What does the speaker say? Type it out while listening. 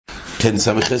כן,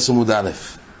 סמ"ס עמוד א',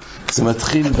 זה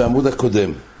מתחיל בעמוד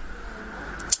הקודם.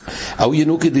 ההוא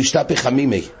ינוקי דשתפי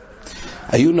חמימי.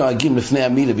 היו נוהגים לפני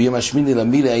המילה, ביום השמיני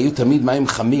למילה, היו תמיד מים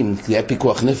חמים, כי היה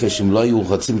פיקוח נפש, אם לא היו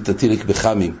רצים את התילק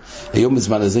בחמים. היום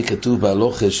בזמן הזה כתוב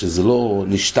בהלוכה שזה לא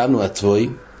נשתנו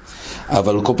התבואים,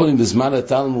 אבל כל פעמים בזמן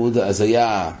התלמוד, אז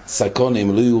היה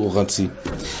סקונים, לא היו רצים.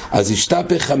 אז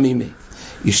השתפי חמימי.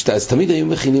 אז תמיד היו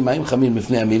מכינים מים חמים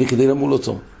לפני המילה כדי למול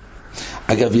אותו.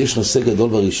 אגב, יש נושא גדול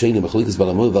בראשונים, מחלוקת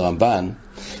בלמוד וברמב"ן,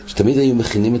 שתמיד היו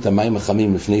מכינים את המים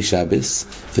החמים לפני שבס,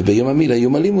 וביום המילה היו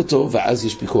מלאים אותו, ואז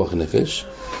יש פיקוח נפש.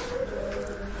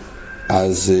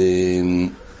 אז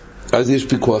יש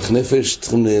פיקוח נפש,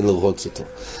 צריכים לראות אותו.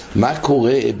 מה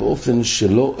קורה באופן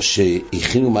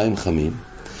שהכינו מים חמים,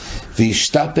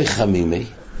 וישתפך חמימי,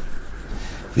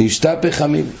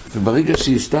 וברגע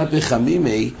שישתפך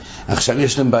חמימי, עכשיו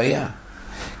יש להם בעיה.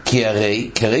 כי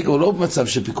כרגע הוא לא במצב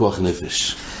של פיקוח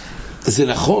נפש. זה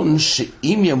נכון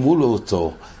שאם ימולו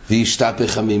אותו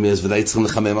וישתפך חמימי, אז ודאי צריכים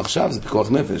לחמם עכשיו, זה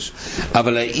פיקוח נפש.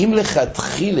 אבל האם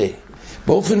לכתחילה,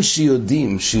 באופן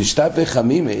שיודעים שישתפך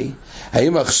חמימי,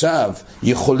 האם עכשיו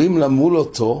יכולים למול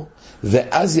אותו,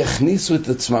 ואז יכניסו את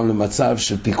עצמם למצב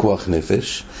של פיקוח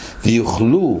נפש,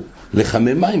 ויוכלו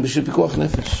לחמם מים בשביל פיקוח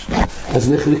נפש.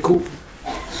 אז נחלקו.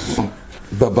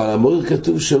 בבלמוד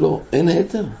כתוב שלא, אין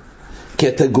היתר. כי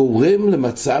אתה גורם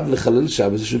למצב לחלל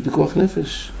שבת של פיקוח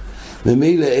נפש.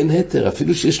 ומילא אין היתר,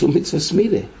 אפילו שיש לו מצווה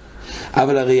סמילה.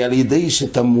 אבל הרי על ידי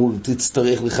שתמול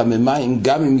תצטרך לחמם מים,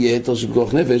 גם אם יהיה היתר של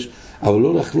פיקוח נפש, אבל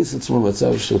לא להכניס עצמו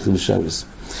למצב של חלל שבת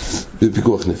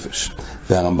בפיקוח נפש.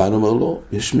 והרמב"ן אומר לו,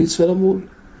 יש מצווה למול.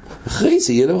 אחרי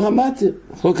זה יהיה לו רמטר,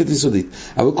 מחלוקת יסודית.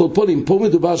 אבל כל פולים, פה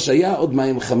מדובר שהיה עוד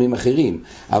מים חמים אחרים,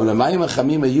 אבל המים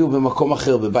החמים היו במקום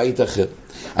אחר, בבית אחר.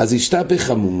 אז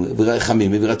השתפך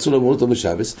חמים ורצו למול אותו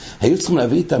בשבס, היו צריכים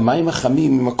להביא את המים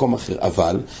החמים ממקום אחר,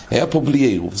 אבל היה פה בלי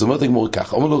עירוב. זאת אומרת הגמור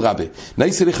כך, אומר לו רבי,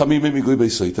 נעשה לי חמים ממיגוי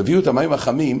ביסוי, תביאו את המים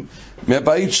החמים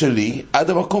מהבית שלי עד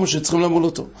המקום שצריכים למול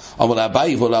אותו. אומר לה,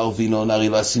 אביי ולערבינו, הרי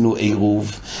לא עשינו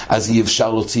עירוב, אז אי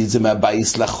אפשר להוציא את זה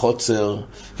מהבית לחוצר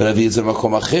ולהביא את זה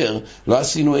למקום אחר, לא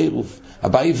עשינו עירוב.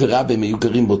 אביי ורבי הם היו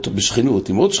גרים בשכנות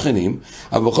עם עוד שכנים,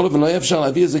 אבל בכל אופן לא היה אפשר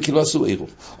להביא את זה כי לא עשו עירוב.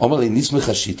 אומר לי, נסמך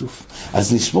על שיתוף,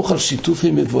 אז נסמוך על שיתוף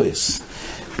עם מבואס.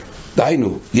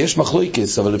 דיינו, יש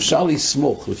מחלוקת, אבל אפשר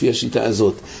לסמוך, לפי השיטה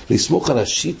הזאת, לסמוך על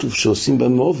השיתוף שעושים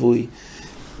במובוי,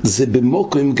 זה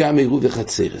במוקם גם עירוב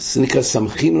וחצרס. זה נקרא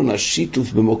סמכינון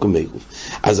השיתוף במוקם עירוב.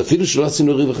 אז אפילו שלא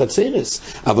עשינו עירוב וחצרס,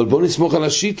 אבל בואו נסמוך על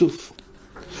השיתוף.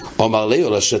 אומר לי, או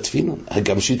לשתפינון,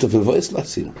 גם שיתוף מבואס לא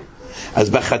עשינו. אז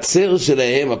בחצר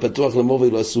שלהם, הפתוח למובי,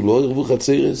 לא עשו לא עירוב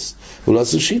וחצרס, ולא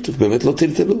עשו שיתוף, באמת לא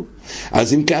טלטלו.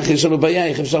 אז אם כך יש לנו בעיה,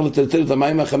 איך אפשר לטלטל את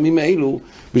המים החמים האלו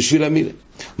בשביל המילה?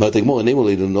 אומרת הגמור, נאמר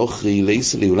לי לנוכרי,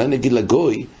 ליסלי, אולי נגיד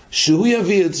לגוי, שהוא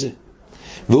יביא את זה.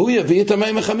 והוא יביא את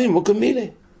המים החמים, מוקם מילה.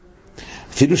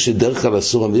 אפילו שדרך כלל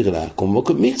אסור המילה, כמו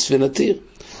מוקם מיץ ונתיר.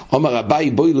 אומר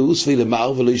אביי, בואי לאוספי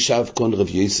למער ולא ישב קון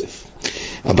רב יוסף.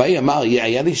 אביי אמר,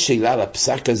 היה לי שאלה על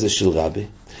הפסק הזה של רבי,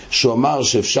 שהוא אמר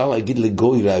שאפשר להגיד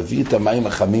לגוי להביא את המים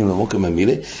החמים למוקם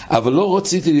המילה, אבל לא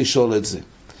רציתי לשאול את זה.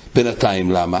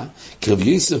 בינתיים, למה? כי רב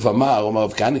יוסף אמר, אומר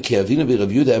רב כהנא, כי אבינו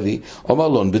ורב יהודה אבי, אומר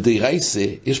לו, בדיירייסה,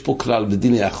 יש פה כלל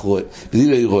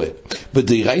בדיני רואה,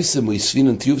 בדיירייסה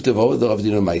מויספינן טיובטה ועוד הרב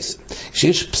דינו מייסה.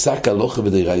 כשיש פסק הלוכה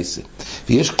בדיירייסה,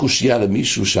 ויש קושיה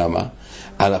למישהו שמה,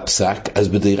 על הפסק, אז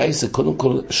בדיירייסה קודם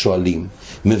כל שואלים,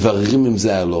 מבררים אם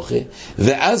זה הלוכה,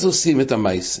 ואז עושים את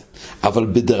המייסה. אבל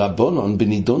בדרבונון,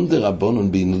 בנידון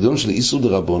דרבונון, בנידון של איסור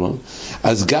דרבונון,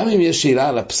 אז גם אם יש שאלה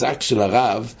על הפסק של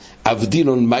הרב,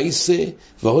 אבדילון מייסה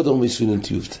והודר מייספינן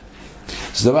טיובטה.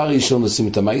 אז דבר ראשון עושים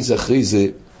את המייסה, אחרי זה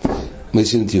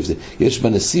מייספינן טיובטה. יש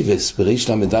בנסיבס, בריש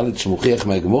למדלת שמוכיח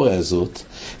מהגמוריה הזאת,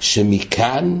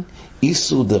 שמכאן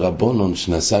איסור דרבונון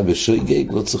שנעשה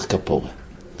בשויגג לא צריך כפורה.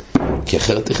 כי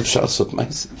אחרת איך אפשר לעשות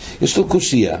מייסה? יש לו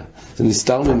קושייה, זה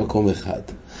נסתר ממקום אחד.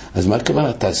 אז מה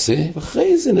הכוונה? תעשה,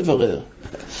 ואחרי זה נברר.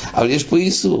 אבל יש פה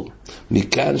איסור.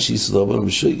 מכאן שאיסור דרבונון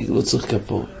בשויגג לא צריך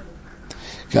כפורה.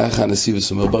 ככה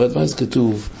הנסיבס אומר, ברדב"ז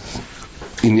כתוב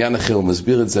עניין אחר, הוא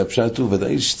מסביר את זה, הפשט הוא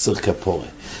ודאי שצריך כפורה.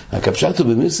 רק הפשט הוא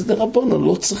במייסה דרבונון,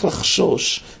 לא צריך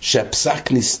לחשוש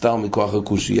שהפסק נסתר מכוח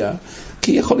הקושייה,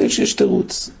 כי יכול להיות שיש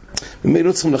תירוץ. ומי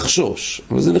לא צריכים לחשוש,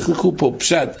 אבל זה נחלקו פה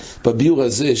פשט בביור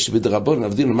הזה שבדרבונון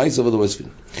אבדילון מייסה ועוד מייספין.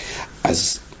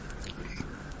 אז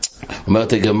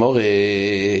אומרת הגמור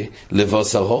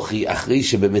לבשר הוכי, אחרי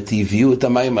שבאמת הביאו את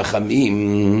המים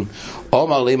החמים,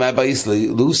 אומר לי מה הבייס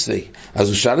לאוספי, אז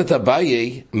הוא שאל את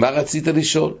אביי, מה רצית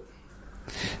לשאול?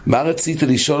 מה רצית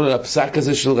לשאול על הפסק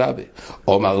הזה של רבי?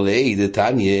 אומר לי,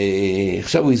 דתניא,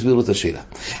 עכשיו הוא הסביר לו את השאלה.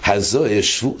 הזוהי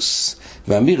שבוס,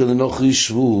 ואמיר לנוכרי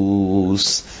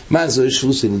שבוס. מה זוהי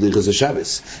שבוס ונדריך את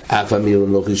השבס? אף אמיר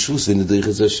לנוכרי שבוס ונדריך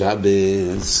את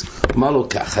השבס. אומר לו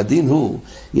כך, הדין הוא,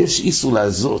 יש איסור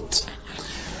לעזות.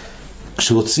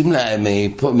 כשרוצים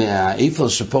מהאיפר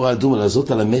שפור האדום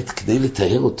לעזות על המת כדי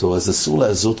לתאר אותו, אז אסור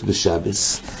לעזות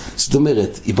בשבס. זאת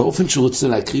אומרת, באופן שהוא רוצה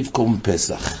להקריב קורבן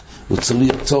פסח, הוא צריך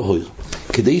להיות טהור.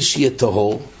 כדי שיהיה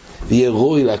טהור ויהיה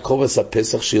רוי לקורבן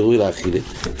הפסח שיהיה רוי לאכילה,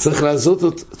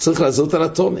 צריך לעזות על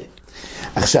התומה.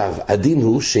 עכשיו, הדין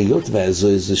הוא שיות והזו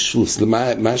איזה שוס.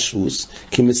 מה שוס?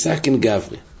 כי מסכן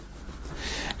גברי.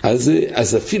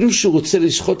 אז אפילו שהוא רוצה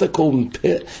לשחוט הקורבן,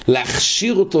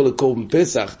 להכשיר אותו לקורבן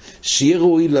פסח, שיהיה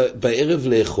ראוי בערב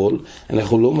לאכול,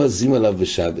 אנחנו לא מזים עליו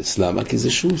בשבס. למה? כי זה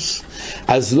שוס.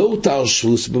 אז לא הותר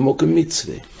שוס במוקם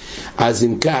מצווה. אז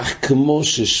אם כך, כמו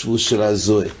ששוס של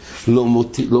הזוהה,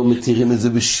 לא מתירים את זה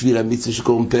בשביל המצווה של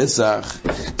קורבן פסח,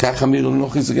 כך אמיר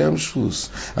לנוחי זה גם שוס.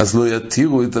 אז לא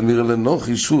יתירו את אמיר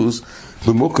לנוחי שוס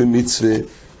במוקם מצווה,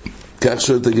 כך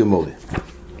שואלת הגמורה.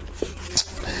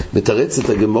 מתרץ את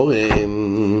הגמורה,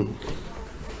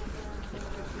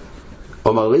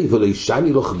 אומר לי, ולא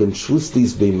שאני לך בין שוס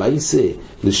דיס בי מייסה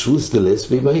לשוס דלס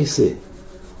בי מייסה.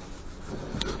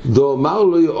 דו אמר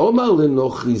לו, אומר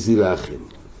לנוחי זילחם,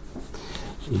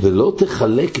 ולא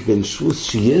תחלק בין שוס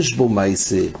שיש בו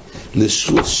מייסה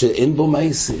לשוס שאין בו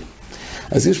מייסה.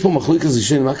 אז יש פה מחלוקת כזה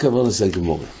שאין, מה הכוונה לזה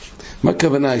הגמורה? מה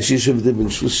הכוונה שיש הבדל בין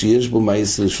שוס שיש בו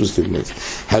מייסה לשוס שאין בו מייסה?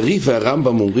 הריף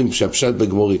והרמב"ם אומרים שהפשט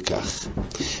בגמורה כך.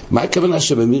 מה הכוונה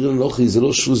שבמיר לנוחי זה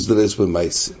לא שוס דלס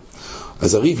במייסה?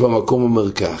 אז הריף במקום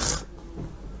אומר כך.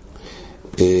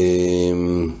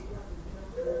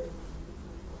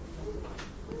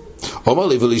 אומר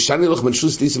לי, ולשני לך בין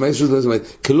שוס דיס מייסה שוס דלס במייסה.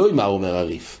 כלוי מה אומר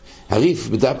הריף? הריף,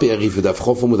 בדפי הריף, בדף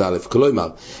חוף עמוד א', כלוי מה?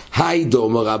 היי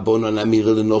דומר רבונן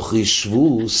אמיר לנוחי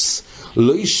שבוס,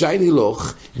 לא ישייני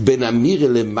לך בין אמירה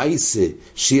למייסה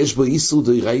שיש בו איסור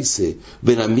דיירייסה,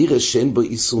 בין אמירה שאין בו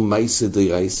איסור מייסה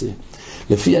דיירייסה.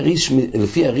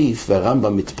 לפי הריף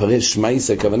והרמב"ם מתפרש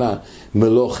מייסה, הכוונה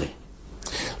מלוכה.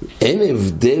 אין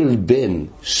הבדל בין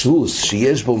שוס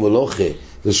שיש בו מלוכה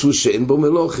לשוס שאין בו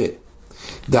מלוכה.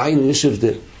 דהיינו יש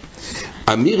הבדל.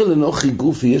 אמירה לנוחי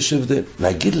גוף יש הבדל.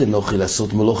 להגיד לנוחי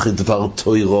לעשות מלוכה דבר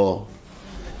תוירו,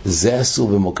 זה אסור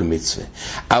במוקם מצווה.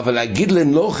 אבל להגיד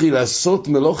לנוחי לעשות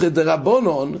מלוכה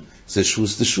דרבונון, זה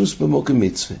שוס דשוס במוקם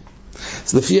מצווה.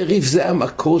 אז לפי הריף זה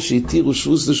המקור שהתירו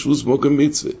שוס דשוס במוקם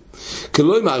מצווה.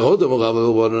 כלוי מהרוד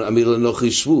אמיר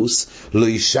לנוחי שוס, לא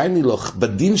ישייני לך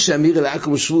בדין שאמיר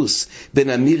לעקום שוס, בין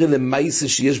אמיר למייסה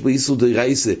שיש בו איסור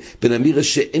דיירייסה, בין אמיר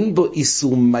שאין בו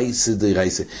איסור מייסה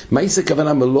דיירייסה. מייסה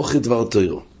כוונה מלוכה דבר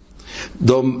תוירו.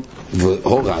 דום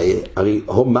והוראי, הרי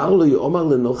אומר לו יאמר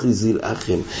לנוחי זיל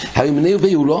אחם, הרי מנהל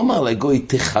בי הוא לא אמר לגוי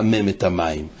תחמם את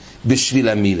המים בשביל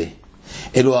המילה,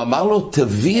 אלא אמר לו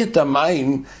תביא את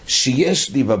המים שיש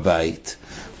לי בבית.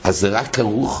 אז זה רק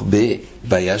כרוך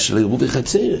בבעיה של עירוב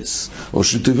וחצרס או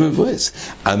שיתוף מבואס.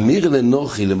 אמיר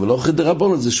לנוחי למלוכה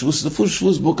דרבונן זה שבוס דפוס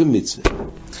שבוס בוקם מצווה.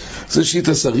 זה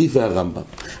שיטת הריף והרמב"ם.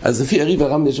 אז לפי הריף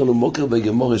והרמב"ם יש לנו מוקר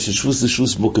בגמורה ששבוס זה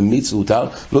שבוס בוקם מצווה הותר,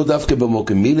 לא דווקא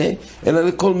במוקם מילה אלא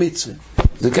לכל מצווה.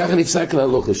 זה ככה נפסק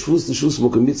להלוכה, שבוס זה שבוס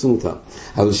בוקם מצווה הותר.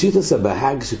 אבל שיטת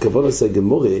הבהג שכבוד עשה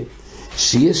גמורה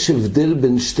שיש הבדל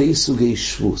בין שתי סוגי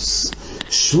שבוס.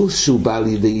 שבוס שהוא בא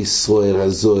לידי ישראל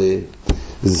הזוהה,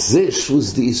 זה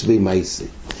שוס דיס בי מייסה.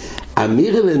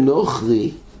 אמיר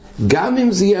לנוחי, גם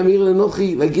אם זה יהיה אמיר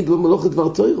לנוחי להגיד במלוכה דבר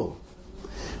תוירו,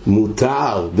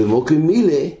 מותר במוקם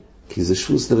מילה, כי זה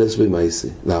שוס דלס בי מייסה.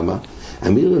 למה?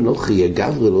 אמיר לנוחי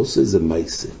יגבר לא עושה איזה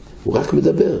מייסה, הוא רק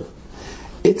מדבר.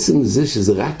 עצם זה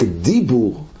שזה רק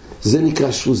דיבור, זה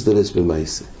נקרא שוס דלס בי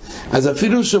מייסה. אז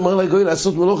אפילו שאומר לגוי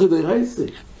לעשות מלוכה דיירייסה,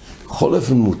 בכל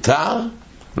אופן מותר.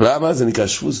 למה? זה נקרא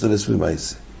שוס דלס בי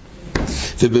מייסה.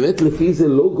 ובאמת לפי זה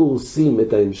לא גורסים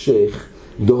את ההמשך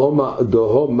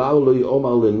דהו מר לא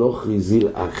יאמר לנוחי זיל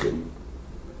אחם,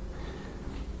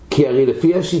 כי הרי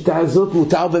לפי השיטה הזאת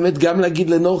מותר באמת גם להגיד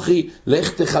לנוחי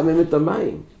לך תחמם את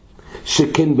המים,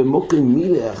 שכן במוקם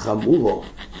מילה החמורו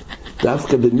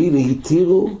דווקא במילה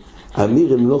התירו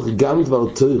אמיר לנוח גם דבר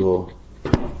תוירו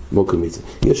מוקם מצווה.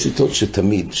 יש שיטות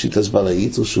שתמיד, שיטה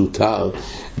סבלאית או שהותר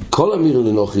כל אמיר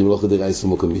לנוחי מלוכה דיירייסה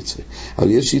מוקם מצווה,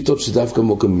 אבל יש שיטות שדווקא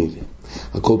מוקם מילה.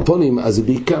 הקולפונים, אז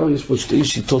בעיקר יש פה שתי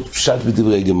שיטות פשט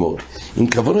בדברי גמור. אם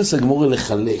כוונס הגמור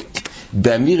לחלק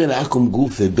באמיר אל העקום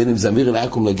גופה, בין אם זה אמיר אל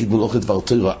העקום להגיד מלאכת דבר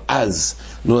תורה, אז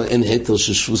לא אין היתר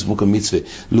של שבוס במקום מצווה.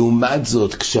 לעומת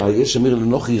זאת, כשיש אמיר אל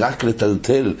נוחי רק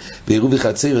לטלטל בעירוב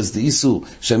וחצר, אז דאיסו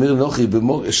שאמיר אל נוחי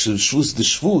שבוס זה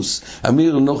שבוס,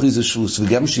 אמיר אל נוחי זה שבוס,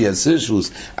 וגם שיעשה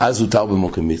שבוס, אז הותר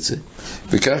במקום מצווה.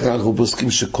 וככה אנחנו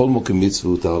פוסקים שכל מקום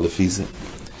מצווה הותר לפי זה.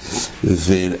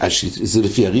 וזה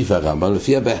לפי הריף הרמב"ם,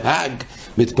 לפי הבהג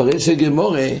מתפרש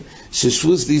הגמורה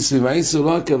ששבוס דאיס ומאיסור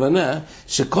לא הכוונה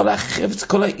שכל החפץ,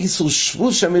 כל האיסור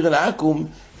שבוס שאמיר אל העקום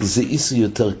זה איסור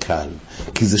יותר קל,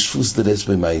 כי זה שבוס דלס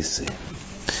במאיסה.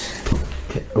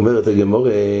 אומרת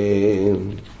הגמורה,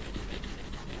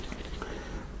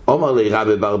 אומר לי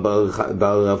רבי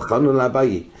בר רב חנון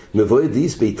לאביי, מבוא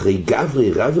דאיס ביתרי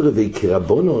גברי רבי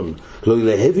וקרבונון לא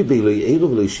ילהבי באלוהי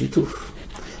ערב ולא שיתוף.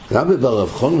 רבי בר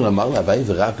רב חנון אמר לאביי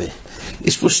ורבי,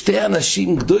 יש פה שתי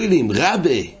אנשים גדולים,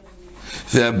 רבי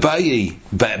ואביי,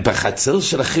 בחצר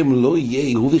שלכם לא יהיה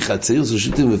עירובי חצר, זו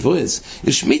שיטה מבואס.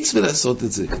 יש מצווה לעשות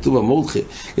את זה, כתוב במורדכי,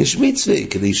 יש מצווה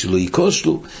כדי שלא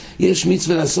יקושלו, יש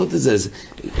מצווה לעשות את זה. אז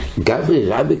גברי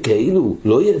רבי כאילו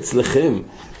לא יהיה אצלכם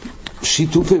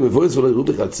שיתופי מבואס ולא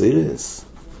עירובי חצרס.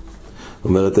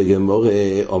 אומרת הגמור,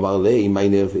 אומר לי, מה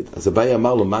נרבית? אז אביי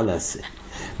אמר לו, מה נעשה?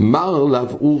 מר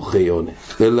לאו אורכי עונה,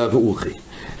 לאו אורכי.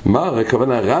 מר,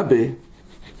 הכוונה רבי,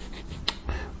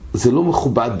 זה לא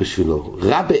מכובד בשבילו.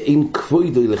 רבי אין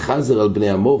כבודוי לחזר על בני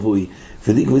המובוי,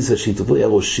 ולגביס השיתוף, היה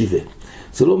ראש שיבה.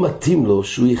 זה לא מתאים לו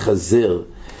שהוא יחזר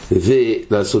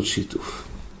ולעשות שיתוף.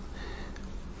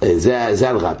 זה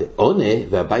על רבי. עונה,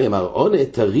 והבאי אמר, עונה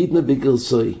תרידנה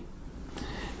בגרסוי,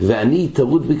 ואני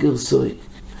תרוד בגרסוי.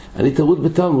 אני תרוד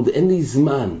בתלמוד, אין לי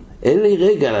זמן, אין לי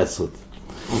רגע לעשות.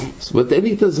 זאת אומרת, אין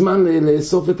לי את הזמן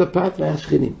לאסוף את הפת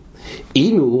מהשכנים.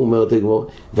 אינו, אומרת הגמור,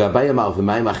 והבאי אמר,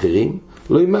 ומה הם אחרים?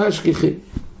 לא עם השכיחים.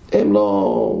 הם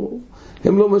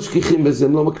לא משכיחים בזה,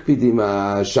 הם לא מקפידים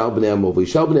שאר בני המובוי.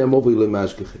 שאר בני המובוי לא עם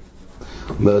השכיחים.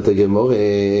 אומרת הגמור,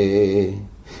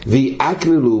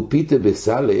 ויעקללו פיתה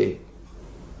בסלה,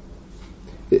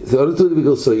 זה לא תוריד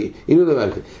בגרסוי, אינו דבר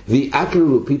אחר,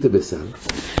 ויעקללו פיתה בסלה.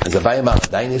 אז הבאי אמר,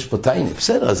 עדיין יש פה טיינה,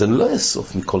 בסדר, אז אני לא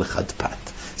אסוף מכל אחד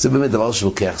פת. זה באמת דבר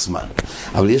שלוקח זמן.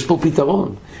 אבל יש פה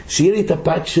פתרון. שיהיה לי את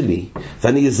הפת שלי,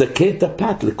 ואני אזכה את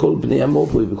הפת לכל בני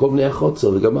המובוי, וכל בני החוצר,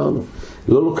 וגמרנו.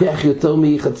 לא לוקח יותר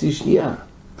מחצי שנייה.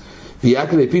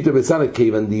 ויעקל פיתה בסלה,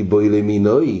 כיוון די בוי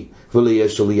למינוי, ולא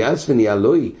יש לי אספני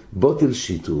עלוי, בוטל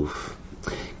שיתוף.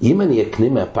 אם אני אקנה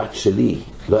מהפת שלי,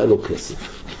 לא היה לו כסף.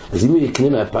 אז אם הוא יקנה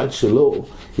מהפת שלו,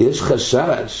 יש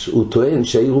חשש, הוא טוען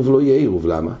שהעירוב לא יהיה עירוב.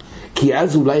 למה? כי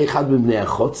אז אולי אחד מבני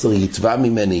החוצר יתבע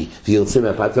ממני וירצה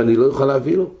מהפת ואני לא יכול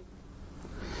להביא לו.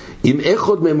 אם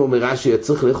אחד מהם אומרה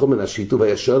שיצריך לאכול מן השיתוף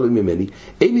וישר לו ממני,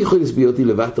 אין יכול להסביר אותי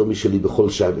לוותר משלי בכל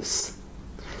שבס.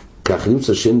 כך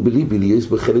נמצא שאין בליבי להיות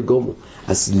בחלק גמור.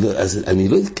 אז אני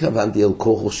לא התכוונתי על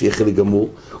כוחו שיהיה חלק גמור,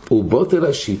 ובוטל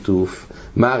השיתוף.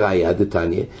 מה הראיה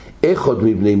דתניא? אחד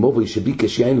מבני מובוי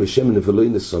שביקש יין ושמן ולא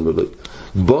ינסון ולא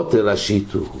בוטל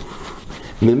השיתוף.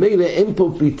 ממילא אין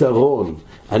פה פתרון.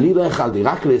 אני לא יכלתי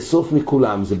רק לאסוף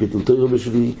מכולם, זה ביטול תורה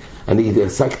בשבילי, אני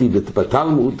עסקתי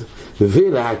בתלמוד,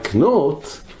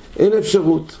 ולהקנות אין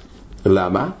אפשרות.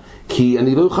 למה? כי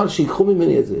אני לא יוכל שיקחו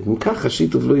ממני את זה, וככה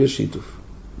שיתוף לא יהיה שיתוף.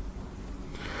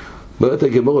 אומרת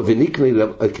הגמרא, ונקנה,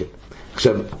 אוקיי.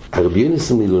 עכשיו, הרבי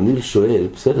יונס מילוני שואל,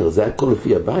 בסדר, זה הכל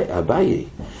לפי אביי,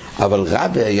 אבל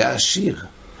רבי היה עשיר,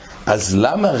 אז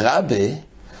למה רבי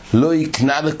לא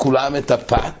יקנה לכולם את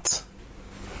הפת?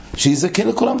 שיזכה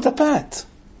לכולם את הפת.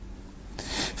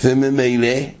 וממילא,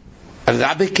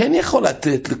 רבי כן יכול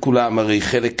לתת לכולם, הרי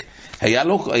חלק,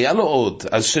 היה לו עוד,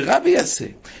 אז שרבי יעשה.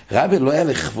 רבי לא היה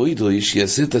לכבודו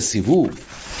שיעשה את הסיבוב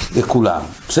לכולם,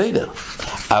 בסדר.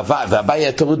 והבאי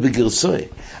היה תורד בגרסוי.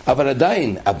 אבל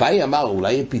עדיין, אביי אמר,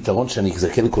 אולי יהיה פתרון שאני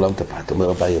אזכה לכולם את הפת.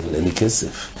 אומר אביי, אבל אין לי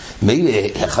כסף. מילא,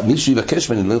 מישהו יבקש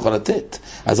ואני לא יכול לתת.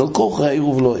 אז על כוח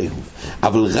העירוב לא עירוב.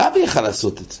 אבל רבי יכל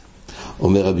לעשות את זה.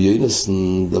 אומר רבי יונס,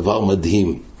 דבר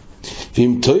מדהים.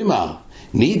 ואם תאמר,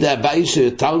 נידע אביי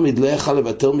שתלמיד לא יכל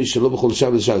לוותר משלו בכל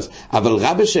שבת ושבת. אבל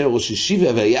רבי שהיה ראש ישיבה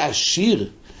והיה עשיר,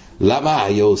 למה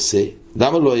היה עושה?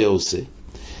 למה לא היה עושה?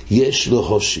 יש לו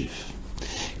הושיב.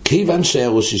 כיוון שהיה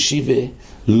ראש ישיבה,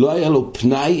 לא היה לו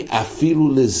פנאי אפילו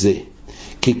לזה.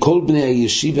 כי כל בני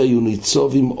הישיבה היו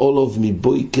ניצובים עולוב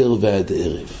מבויקר ועד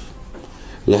ערב.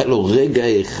 לא היה לו רגע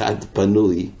אחד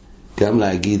פנוי, גם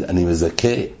להגיד, אני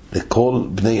מזכה לכל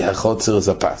בני החוצר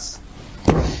זפס.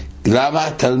 למה?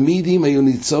 התלמידים היו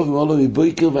ניצובים עולוב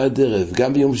מבויקר ועד ערב,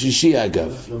 גם ביום שישי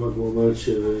אגב. למה כמו אומרת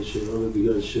שלא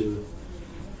בגלל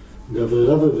גברי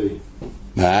רבי?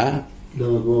 מה?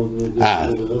 למה כמו אומרת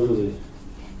גברי רבי?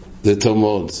 זה טוב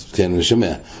מאוד, כן, אני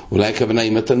שומע. אולי הכוונה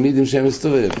עם התלמידים שהם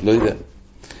מסתובב, לא יודע.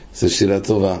 זו שאלה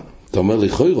טובה. אתה אומר לי,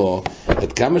 חוירו,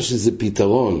 עד כמה שזה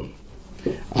פתרון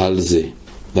על זה,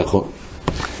 נכון?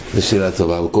 זו שאלה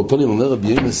טובה. אבל כל פעמים אומר רבי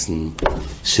יונסן,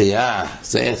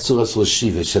 זה היה צור אסור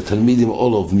שיבה, שהתלמיד עם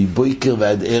אולוב מבויקר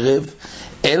ועד ערב,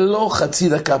 אין לו חצי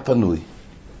דקה פנוי.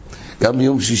 גם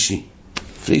ביום שישי,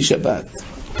 לפני שבת.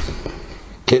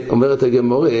 כן, אומרת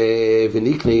הגמור,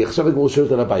 וניקנה, עכשיו הגמור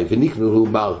שואלת על הבית, וניקנה הוא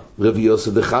מר, רבי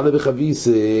יוסף דחלה בחביס,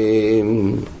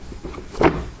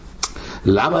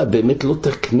 למה באמת לא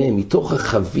תקנה מתוך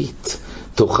החבית,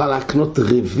 תוכל להקנות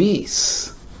רביס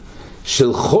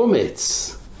של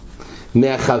חומץ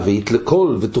מהחבית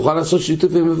לכל, ותוכל לעשות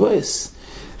שיתוף ומבואס.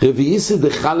 רביס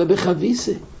דחלה בחביס.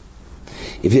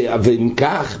 ואם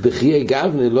כך, בחיי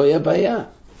גבנה לא היה בעיה.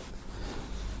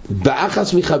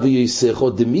 באחס מחבי יסך, או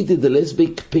דמידי דלסבי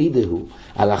קפידה הוא,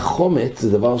 על החומץ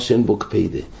זה דבר שאין בו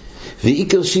קפידה.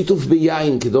 ועיקר שיתוף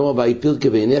ביין, כדומה באי פירקה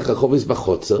ועיניך החובס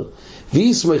בחוצר,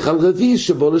 ויסמך על רביס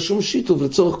שבו לשום שיתוף,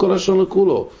 לצורך כל השון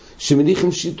לכולו,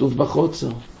 שמניחים שיתוף בחוצר.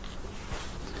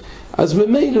 אז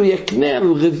ממילא יקנה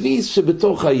על רביס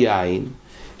שבתוך היין,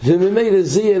 וממילא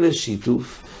זה יהיה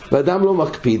לשיתוף, ואדם לא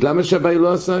מקפיד, למה שהבאי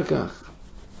לא עשה כך?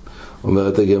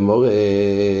 אומרת הגמור,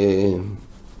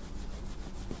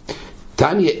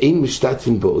 תניה אין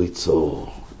משתתפים באויצור.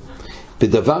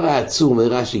 בדבר העצור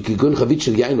מרש"י, כגון חבית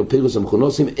של יין או פירוס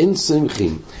המכונוסים, אין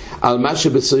סמכים על מה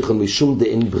שבסויכון משום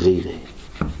דאין ברירה.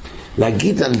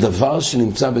 להגיד על דבר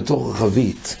שנמצא בתוך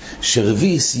החבית,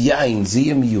 שרביס יין זה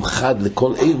יהיה מיוחד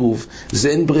לכל עירוב, זה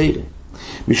אין ברירה.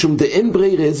 משום דאין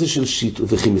ברירה איזה של שיתוף,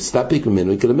 וכי מסתפק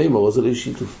ממנו יקלמי מור, זה לא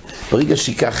שיתוף. ברגע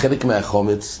שיקח חלק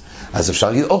מהחומץ, אז אפשר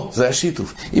להגיד, זה היה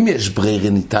שיתוף. אם יש ברירה,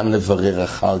 ניתן לברר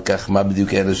אחר כך מה בדיוק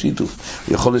היה לשיתוף.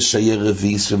 הוא יכול לשייר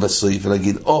רביס ובסויף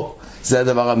ולהגיד, זה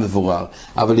הדבר המבורר.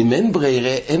 אבל אם אין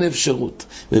ברירה, אין אפשרות.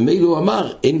 ממילא הוא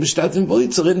אמר, אין בשתתפים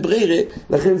באויצור, אין ברירה,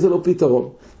 לכן זה לא פתרון.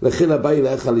 לכן הבאי לא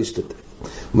יכול להשתתף.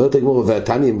 אומרת הגמור,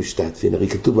 והתניא משתתפים, הרי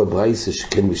כתוב בברייתא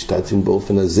שכן משתתפים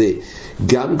באופן הזה,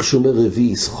 גם כשאומר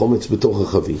רביס חומץ בתוך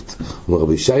החבית. אומר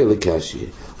רבי ישעיה לקשיא,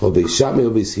 או בי שמאי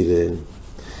או בי סילל.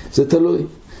 זה תלוי.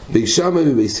 בי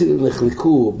שמאי ובי סילל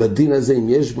נחלקו בדין הזה אם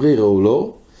יש ברירה או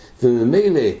לא,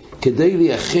 וממילא כדי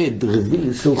לייחד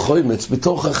רביס של חומץ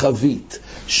בתוך החבית,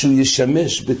 שהוא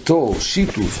ישמש בתור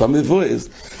שיתוף המבואס,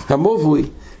 המובוי,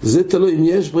 זה תלוי אם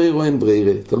יש ברירה או אין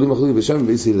ברירה. תלוי מחלוקת בי שמאי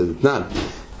ובי סילל. תנן.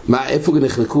 איפה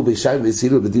נחלקו בישי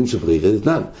וסילל בדין של ברירה?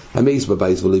 תנן. המייס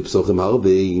בבייס ולא יפסוחם הרבה,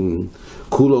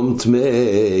 כולם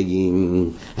טמאים.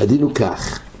 הדין הוא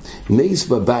כך, מייס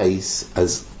בבייס,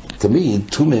 אז תמיד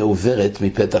תומה עוברת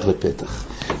מפתח לפתח.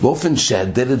 באופן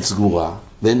שהדלת סגורה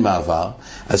ואין מעבר,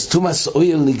 אז תומאס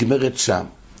אויל נגמרת שם.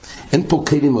 אין פה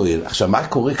כלים אויל. עכשיו, מה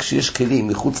קורה כשיש כלים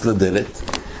מחוץ לדלת,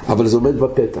 אבל זה עומד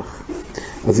בפתח?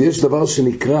 אז יש דבר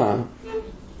שנקרא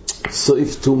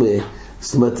סויף תומה,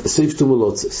 זאת אומרת, סויף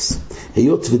תומולוצס.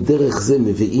 היות ודרך זה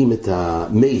מביאים את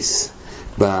המייס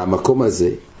במקום הזה,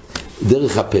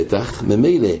 דרך הפתח,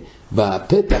 ממילא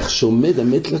בפתח שעומד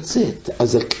המת לצאת,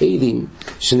 אז הכלים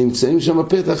שנמצאים שם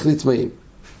בפתח נטמעים.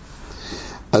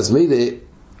 אז מילא,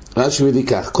 רש"י מביא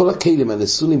כך, כל הכלים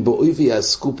הנשונים באוי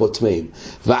ויעסקו פה טמאים,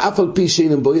 ואף על פי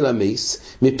שאינם באוי למייס,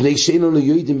 מפני שאיננו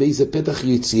יודעים באיזה פתח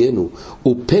יציינו,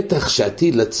 הוא פתח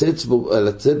שעתיד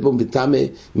לצאת בו בטמא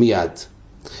מיד.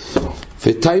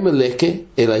 ותיימה לקה,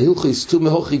 אלא הלכו יסתו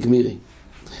מהוכי גמירי.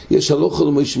 יש הלוכה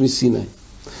למוישה מסיני.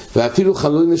 ואפילו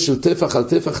חלונה של טפח על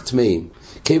טפח טמאים,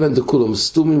 כיוון דכולם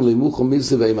סתומים לימוכו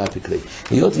מילסה ואימה פקלי.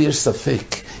 היות ויש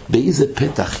ספק באיזה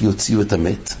פתח יוציאו את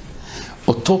המת,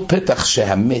 אותו פתח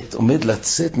שהמת עומד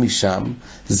לצאת משם,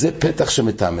 זה פתח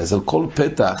שמטמא. אז על כל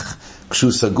פתח,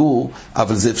 כשהוא סגור,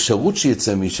 אבל זה אפשרות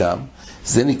שיצא משם,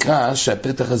 זה נקרא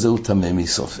שהפתח הזה הוא טמא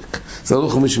מסופק. זה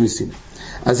הלוכה למוישה מסיני.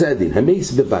 אז זה הדין,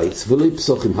 המייס בבייס ולא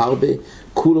יפסוחים הרבה,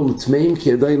 כולם טמאים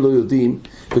כי עדיין לא יודעים,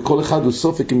 וכל אחד הוא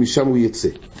סופק אם משם הוא יצא.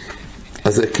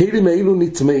 אז הכלים האלו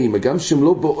נטמאים, גם שהם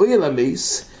לא באוי על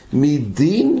המייס,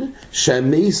 מדין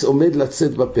שהמייס עומד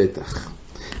לצאת בפתח.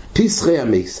 פסחי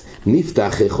המייס,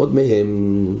 נפתח אחד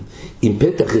מהם, אם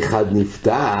פתח אחד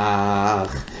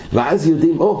נפתח, ואז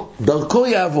יודעים, דרכו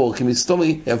יעבור, כי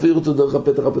מסתומי יעביר אותו דרך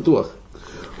הפתח הפתוח.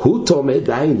 הוא תומד,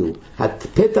 דיינו,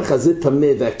 הפתח הזה תמה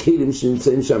והכלים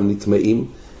שנמצאים שם נטמאים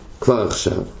כבר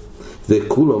עכשיו,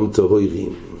 וכולם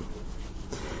טהורים.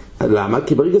 למה?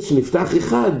 כי ברגע שנפתח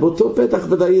אחד, באותו פתח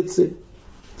ודאי יצא.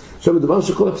 עכשיו מדובר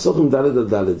שכל הפסוחים ד' על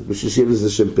ד', בשביל שיהיה לזה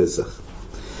שם פסח.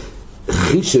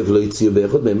 חישב לא יציאו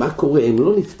באחד מהם, מה קורה אם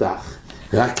לא נפתח?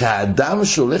 רק האדם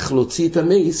שהולך להוציא את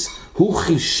המייס, הוא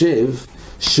חישב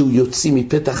שהוא יוציא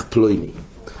מפתח פלויני,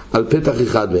 על פתח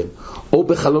אחד מהם. או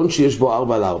בחלון שיש בו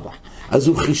 4 על 4. אז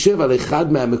הוא חישב על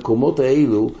אחד מהמקומות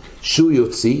האלו שהוא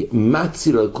יוציא,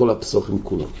 מציל על כל הפסוחים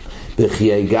כולם.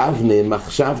 בחיי גבנה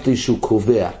מחשבתי שהוא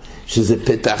קובע שזה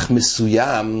פתח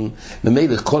מסוים,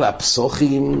 ממילא כל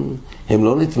הפסוחים הם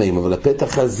לא נטמעים, אבל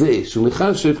הפתח הזה שהוא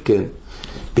נחשב כן.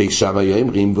 בישם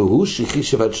אומרים והוא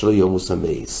שחישבת שלו יומוס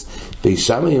המייס.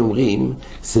 בישם אומרים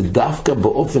זה דווקא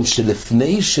באופן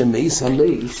שלפני שמייס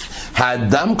המייס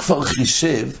האדם כבר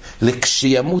חישב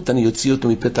לכשימות אני יוציא אותו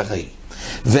מפתח ההיא,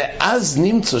 ואז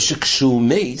נמצא שכשהוא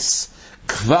מייס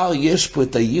כבר יש פה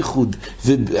את הייחוד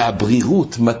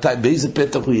והברירות באיזה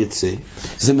פתח הוא יצא,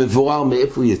 זה מבורר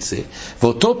מאיפה הוא יצא,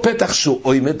 ואותו פתח שהוא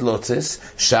עומד לצאת,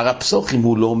 שאר הפסוחים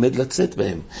הוא לא עומד לצאת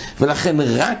בהם, ולכן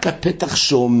רק הפתח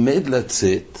שעומד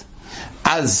לצאת,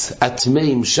 אז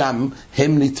התמאים שם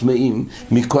הם נטמאים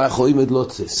מכוח עומד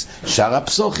לצאת, שאר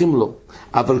הפסוחים לא.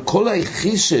 אבל כל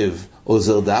החישב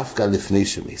עוזר דווקא לפני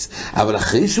שמייס, אבל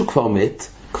אחרי שהוא כבר מת,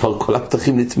 כבר כל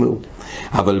הפתחים נטמאו.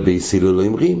 אבל בישראל לא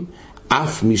אומרים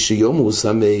אף מי שיומוס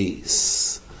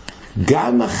המייס,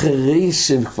 גם אחרי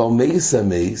שכבר מייס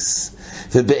המייס,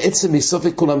 ובעצם מסוף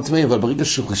כולם תמאים, אבל ברגע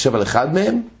שהוא חושב על אחד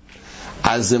מהם,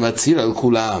 אז זה מציל על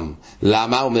כולם.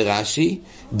 למה אומר רש"י?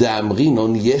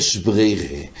 דאמרינון יש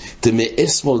ברירה,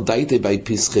 תמאס מול דייטה בי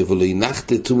פיסחה ולא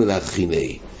ינחת תום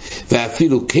להכיני,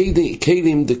 ואפילו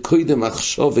כלים דקוידם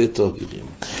מחשוב ותוהרים.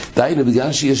 דיינו,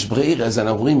 בגלל שיש ברירה, אז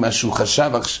אנחנו רואים מה שהוא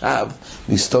חשב עכשיו,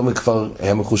 מסתום כבר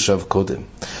היה מחושב קודם.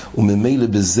 וממילא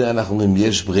בזה אנחנו רואים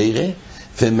יש ברירה,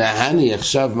 ומהני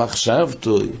עכשיו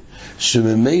מחשבתוי,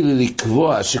 שממילא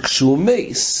לקבוע שכשהוא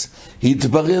מייס,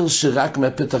 התברר שרק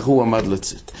מהפתח הוא עמד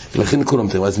לצאת. ולכן כולם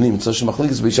תראו, אז נמצא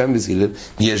שמחלוקת בישם וסילל,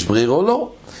 יש ברירה או לא?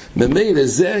 ממילא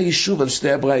זה היישוב על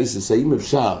שתי הברייסס. האם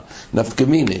אפשר נפקא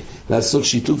מינה לעשות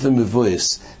שיתוף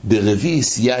ומבואס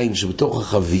ברביס יין שבתוך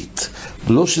החבית,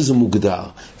 לא שזה מוגדר,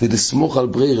 ולסמוך על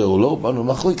ברירה או לא? באנו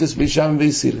מחלוקת בישם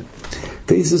וסילל.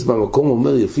 תייסס במקום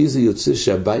אומר, יפי זה יוצא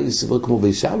שהבאי יסבר כמו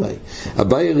בישמאי.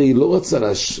 הבאי הרי לא רצה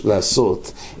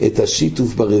לעשות את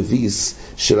השיתוף ברביס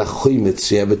של החוימץ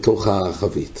שהיה בתוך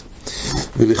החבית.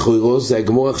 ולכוירו זה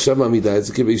הגמור עכשיו מעמידה את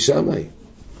זה כבישמאי.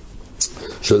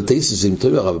 שואל תייסס, אם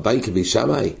תאמר, הבאי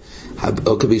כבישמאי,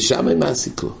 או כבישמאי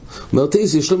מעסיק לו. אומר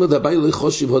תייסס, יש לו אומר, הבאי לא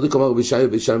יחושיב, הודק אמר בישמאי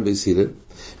ובישם וסילל,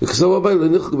 וכסוף הבאי לא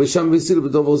נחוק בישם וסילל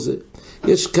בדובר זה.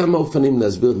 יש כמה אופנים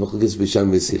להסביר את מחלוקת בישם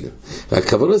וסילל.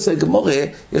 והכוונה זה הגמורה,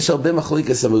 יש הרבה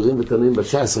מחלוקת אמורים ותנאים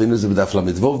בש"ס, ראינו זה בדף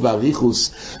למדבוב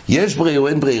באריכוס, יש ברירה או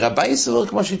אין ברירה, הבאי סבר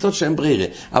כמו שיטות שאין ברירה,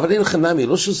 אבל אין חנמי,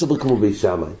 לא שהוא סבר כמו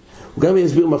בישמאי. הוא גם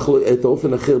יסביר את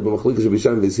האופן אחר במחלוקת של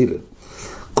בישם וסילל.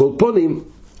 קולפונים,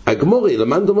 הגמורה,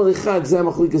 למען דומר אחד, זה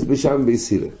המחלוקת בישם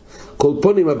וסילל.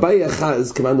 קולפונים הבאי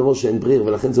אחז, כמען דומר שאין ברירה,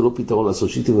 ולכן זה לא פתרון לעשות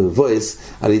שיתוף ומבואס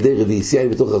על ידי רביעיסיין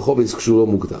בתוך החובץ כשהוא לא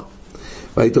מוגדר.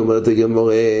 והיית אומרת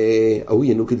הגמורה, הוא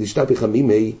ינוקת השתפך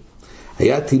המימי,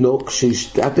 היה תינוק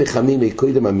שהשתפך המימי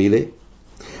קודם המילה.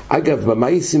 אגב,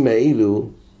 במייסים האלו,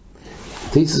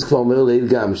 תייסס כבר אומר ליל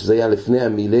גם, שזה היה לפני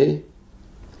המילה,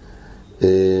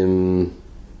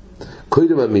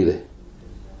 קודם המילה.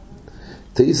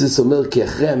 תייסס אומר, כי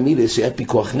אחרי המילה שהיה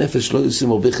פיקוח נפש, לא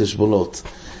יוצאים הרבה חשבונות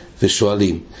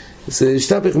ושואלים. זה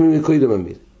השתפך המימי קודם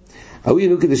המילה. הוא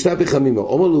ינוקת השתפך המימי,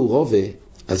 אומר לו רובה,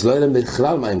 אז לא היה להם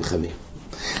בכלל מים חמים.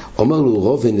 אומר לו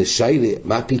רובה נשיילה,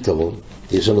 מה הפתרון?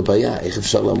 יש לנו בעיה, איך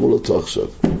אפשר לעמול אותו עכשיו?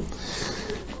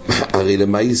 הרי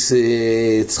למייס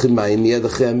צריכים מים מיד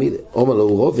אחרי המילה. אומר לו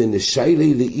רובה נשיילה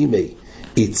לאימי,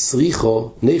 הצריחו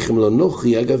נחם לו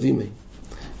נוחי אגב אימי.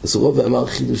 אז רובה אמר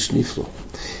חידוש נפלא.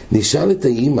 נשאל את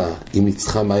האימא אם היא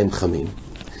צריכה מים חמים,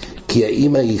 כי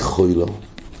האימא היא חוילו,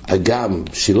 הגם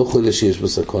שהיא לא חוילה שיש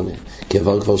בסקונה, כי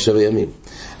עבר כבר 7 ימים.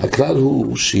 הכלל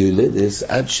הוא שיולדת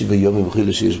עד 7 ימים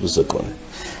חוילה שיש בסקונה,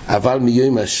 אבל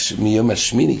מיום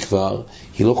השמיני כבר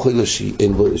היא לא חוילה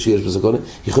שיש בסקונה,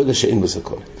 היא חוילה שאין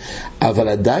בסקונה. אבל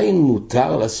עדיין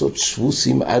מותר לעשות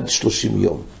שבוסים עד 30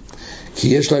 יום, כי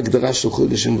יש לה הגדרה של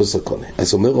חוילה שאין בסקונה.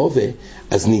 אז אומר רובה,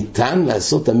 אז ניתן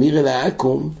לעשות אמיר אל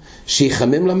העקום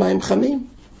שיחמם למים חמים,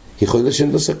 היא חוילה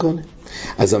שאין בסקונה.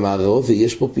 אז אמר רובה,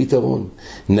 יש פה פתרון,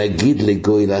 נגיד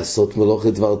לגוי לעשות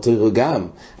מלאכת דבר תורה גם,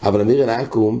 אבל אמיר אל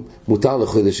העקום מותר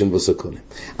לחוילה שאין בסקונה.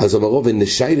 אז אמר רובה,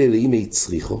 נשיילה לאימי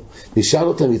צריכו, נשאל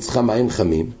אותם יצחה מים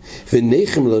חמים,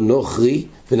 ונחם לו נוחרי,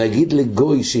 ונגיד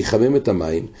לגוי שיחמם את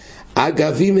המים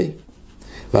אגב אימי.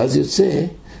 ואז יוצא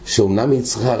שאומנם היא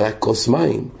צריכה רק כוס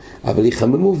מים, אבל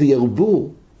יחממו וירבו,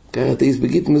 ככה תאיס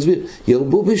בגית מסביר,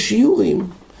 ירבו בשיעורים,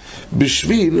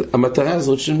 בשביל המטרה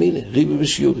הזאת של מילה, ריבה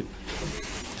בשיעורים.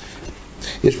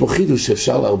 יש פה חידוש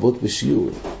שאפשר להרבות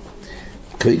בשיעורים.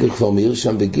 כרגע כבר מאיר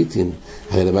שם בגיטין,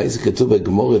 הרי למה זה כתוב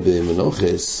בגמורה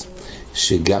במנוחס,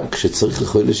 שגם כשצריך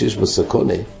לחוילה שיש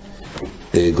בסקונה,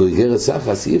 גויגרת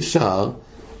סחס, אי אפשר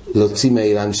להוציא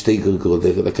מהאילן שתי גרגרות,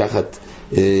 לקחת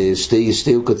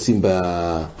שתי עוקצים,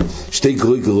 שתי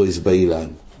גרויגרויס באילן.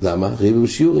 למה? ריבי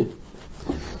בשיעורים.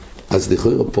 אז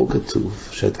לכאורה פה כתוב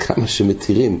שעד כמה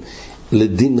שמתירים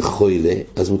לדין חוילה,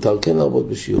 אז מותר כן להרבות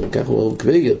בשיעורים. כך הוא אומר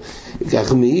קוויגר,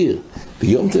 כך מאיר.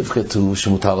 ביום טף כתוב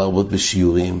שמותר להרבות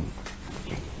בשיעורים,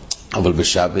 אבל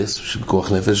בשבס,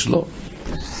 שבכוח נפש לא.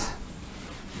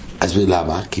 אז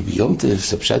למה? כי ביום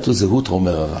טף, הפשט הוא זה הוטרו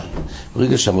אומר הר"ן.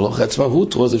 ברגע שהמלוכה עצמה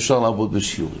הוטרו, אז אפשר להרבות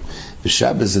בשיעורים.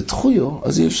 בשבס זה תחויו,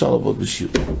 אז אי אפשר להרבות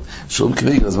בשיעורים. שום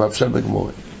קוויגר, אז מה אפשר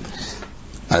בגמורה?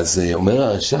 אז אומר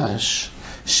הרשש,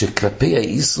 שכלפי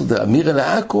האיסור דאמיר אל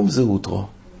העקום זה הוטרו.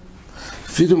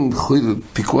 אפילו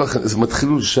פיקוח, זה מתחיל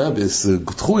לשבס, זה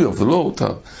תחויו ולא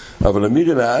הותר. אבל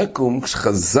אמיר אל העקום,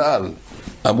 כשחז"ל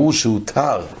אמרו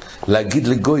שהותר להגיד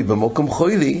לגוי במוקם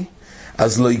חוילי,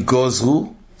 אז לא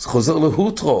יגוזרו, זה חוזר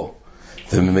להוטרו,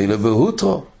 וממילא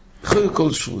בהוטרו, חוי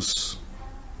כל שוס.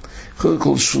 חוי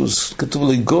כל שוס, כתוב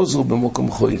לא יגוזרו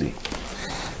במוקם חוילי.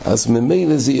 אז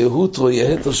ממילא זה יהיה הוטרו, יהיה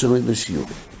היתר שלו בשיעור.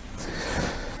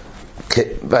 כן,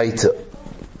 ואיתר.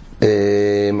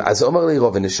 אז אומר לי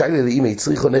רובה, נשאל לי אימי,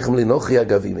 צריכו נחם לנוחי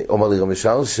אגב אימי. אומר לי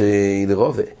רמשל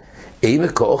שלרובה, האם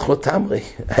כאוך לא תמרי?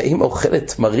 האם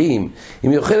אוכלת תמרים? אם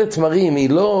היא אוכלת תמרים, היא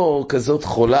לא כזאת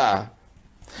חולה.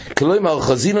 כלומר,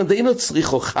 חזינו דיינו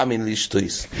צריכו חמין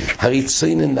לשטויס. הרי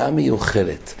ציין נמי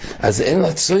אוכלת. אז אין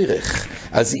לה צורך.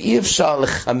 אז אי אפשר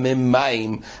לחמם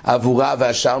מים עבורה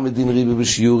והשאר מדין ריבי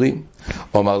בשיעורים.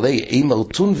 הוא אמר לי, אם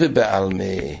ארתון ובעלמה.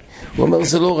 הוא אומר,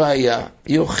 זה לא ראיה.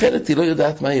 היא אוכלת, היא לא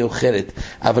יודעת מה היא אוכלת.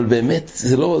 אבל באמת,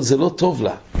 זה לא טוב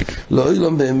לה. לא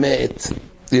אילום באמת.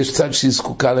 יש צד שהיא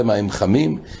זקוקה למים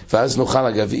חמים, ואז נוכל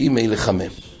אגב אימי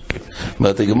לחמם.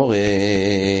 אומרת הגמור,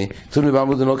 תון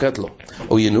מבעמוד לא קטלו.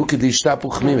 או ינו כדי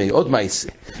שתפוך מימי, עוד מייסה.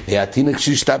 התינק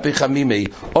שישתפך מימי,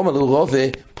 אומר לו רובה,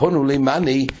 פונו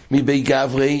למני מבי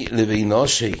גברי לבי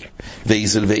נושי,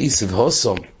 ואיזל ואיסב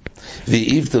הוסום,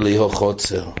 ואיבדו לו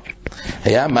חוצר.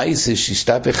 היה מייסה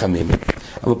שישתפך מימי,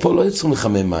 אבל פה לא יצרו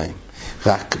לחמם מים.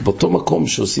 רק באותו מקום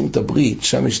שעושים את הברית,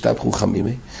 שם השתפכו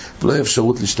חמימי, ולא היה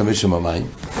אפשרות להשתמש עם המים.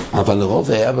 אבל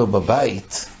לרוב היה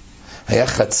בבית, היה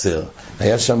חצר,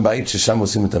 היה שם בית ששם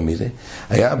עושים את המילה,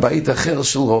 היה בית אחר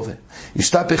של רובה.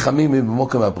 השתפך חמימי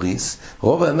במוקם הבריס,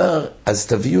 רובה אמר, אז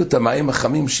תביאו את המים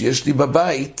החמים שיש לי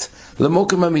בבית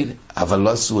למוקם המילה. אבל לא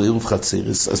עשו עירוב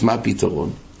חצריס, אז מה הפתרון?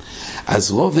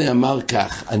 אז רובה אמר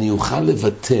כך, אני אוכל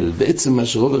לבטל, בעצם מה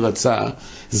שרובה רצה,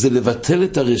 זה לבטל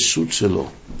את הרשות שלו.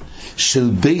 של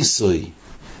בייסוי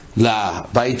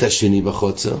לבית השני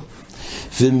בחוצר,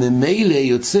 וממילא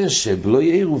יוצא שבלא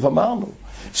יהיה עירוב. אמרנו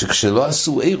שכשלא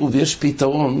עשו עירוב יש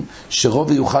פתרון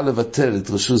שרוב יוכל לבטל את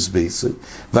רשוס בייסוי,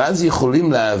 ואז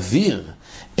יכולים להעביר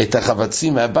את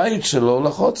החבצים מהבית שלו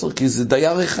לחוצר, כי זה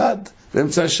דייר אחד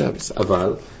באמצע השבס.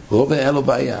 אבל רוב היה לו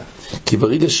בעיה, כי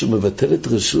ברגע שהוא מבטל את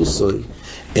רשוסוי,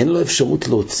 אין לו אפשרות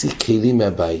להוציא כלים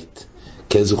מהבית,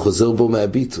 כי אז הוא חוזר בו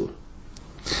מהביטול.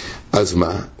 אז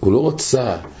מה? הוא לא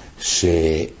רוצה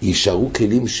שישארו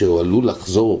כלים שהוא עלול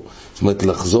לחזור, זאת אומרת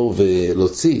לחזור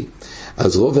ולהוציא.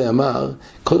 אז רובה אמר,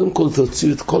 קודם כל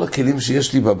תוציאו את כל הכלים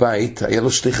שיש לי בבית, היה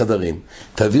לו 2 חדרים,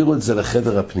 תעבירו את זה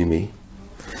לחדר הפנימי,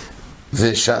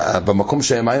 ובמקום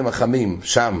שהמים החמים,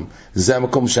 שם, זה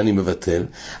המקום שאני מבטל,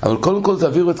 אבל קודם כל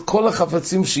תעבירו את כל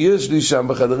החפצים שיש לי שם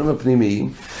בחדרים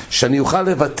הפנימיים, שאני אוכל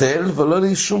לבטל ולא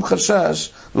לי שום חשש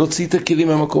להוציא את הכלים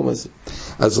מהמקום הזה.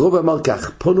 אז רוב אמר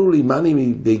כך, פונו לימני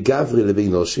מבי גברי לבי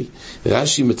נושי.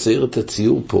 רש"י מצייר את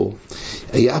הציור פה,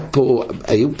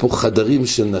 היו פה חדרים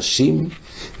של נשים,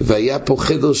 והיה פה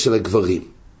חדר של הגברים,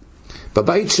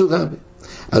 בבית של רבי.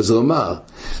 אז הוא אמר,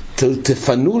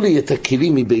 תפנו לי את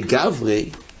הכלים מבי גברי,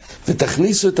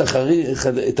 ותכניסו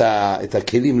את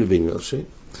הכלים לבי נושי,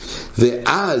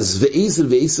 ואז ואיזל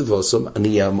ואיסב הוסום,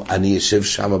 אני אשב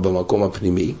שם במקום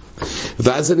הפנימי,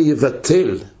 ואז אני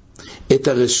אבטל את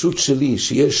הרשות שלי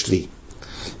שיש לי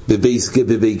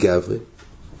בבי גברי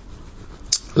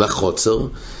לחוצר,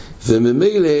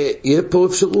 וממילא יהיה פה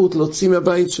אפשרות להוציא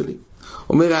מהבית שלי.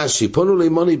 אומר רש"י, פונו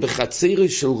לימוני בחצרי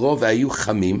של רוב היו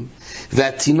חמים,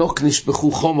 והתינוק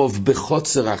נשפכו חומוב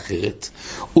בחוצר אחרת,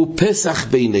 ופסח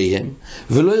ביניהם,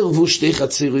 ולא ירבו 2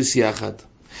 חצריס יחד.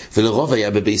 ולרוב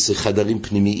היה בבייס חדרים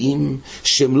פנימיים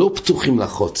שהם לא פתוחים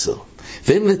לחוצר,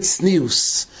 והם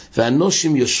לצניוס,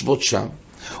 והנושים יושבות שם,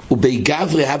 ובי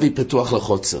גברי הבי פתוח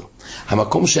לחוצר.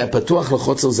 המקום שהיה פתוח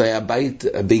לחוצר זה היה בית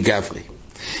בי גברי.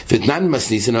 ותנן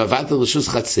מסניסן עבד על רשוס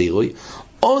חצרוי,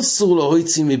 אוסור לו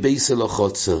הויצי מבייס אל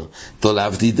החוצר,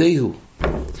 תולב דידהו.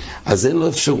 אז אין לו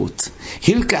אפשרות.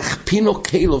 הילקח פינו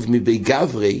קילוב מבי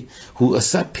גברי, הוא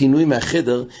עשה פינוי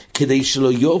מהחדר, כדי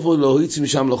שלא יובו לו הויצי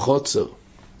משם לחוצר.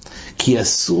 כי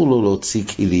אסור לו להוציא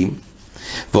כלים,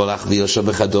 והולך ויושב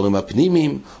בחדורים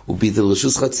הפנימיים, וביטל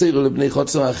רשוס חצרו לבני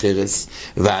חוצר החרס,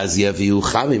 ואז יביאו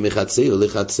חמים מחצרו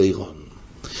לחצרון.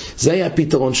 זה היה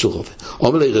הפתרון של רובה.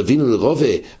 אומר לי רבינו לרובה,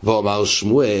 ואומר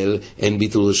שמואל, אין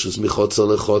ביטל רשוס מחוצר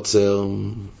לחוצר.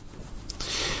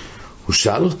 הוא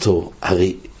שאל אותו,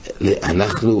 הרי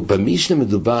אנחנו במשנה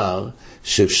מדובר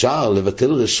שאפשר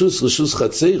לבטל רשוס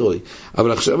חצרוי,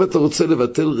 אבל עכשיו אתה רוצה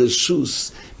לבטל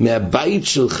רשוס מהבית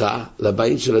שלך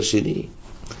לבית של השני.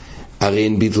 הרי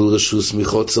אין ביטל רשוס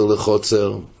מחוצר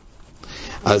לחוצר.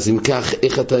 אז אם כך,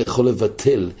 איך אתה יכול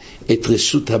לבטל את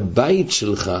רשות הבית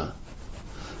שלך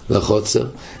לחוצר?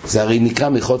 זה הרי נקרא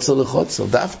מחוצר לחוצר.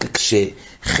 דווקא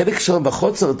כשחלק שלו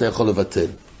בחוצר אתה יכול לבטל.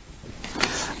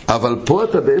 אבל פה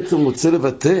אתה בעצם רוצה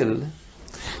לבטל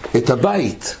את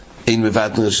הבית. אין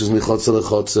מבטל רשוס מחוצר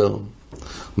לחוצר.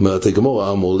 אומרת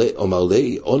הגמרא, אמר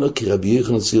לי, עונה כרבי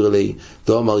יוחנן סביר לי,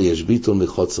 לא אמר יש ביטול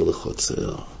מחוצר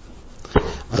לחוצר.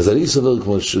 אז אני סובר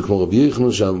כמו רבי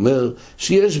יוחנן שאומר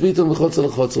שיש ביטול מחוצר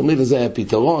לחוצר. אומר לזה היה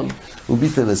פתרון, הוא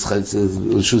ביטל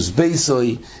רשוס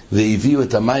בייסוי, והביאו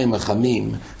את המים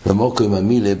החמים במוקו עם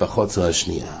המילה בחוצר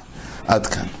השנייה. עד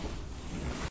כאן.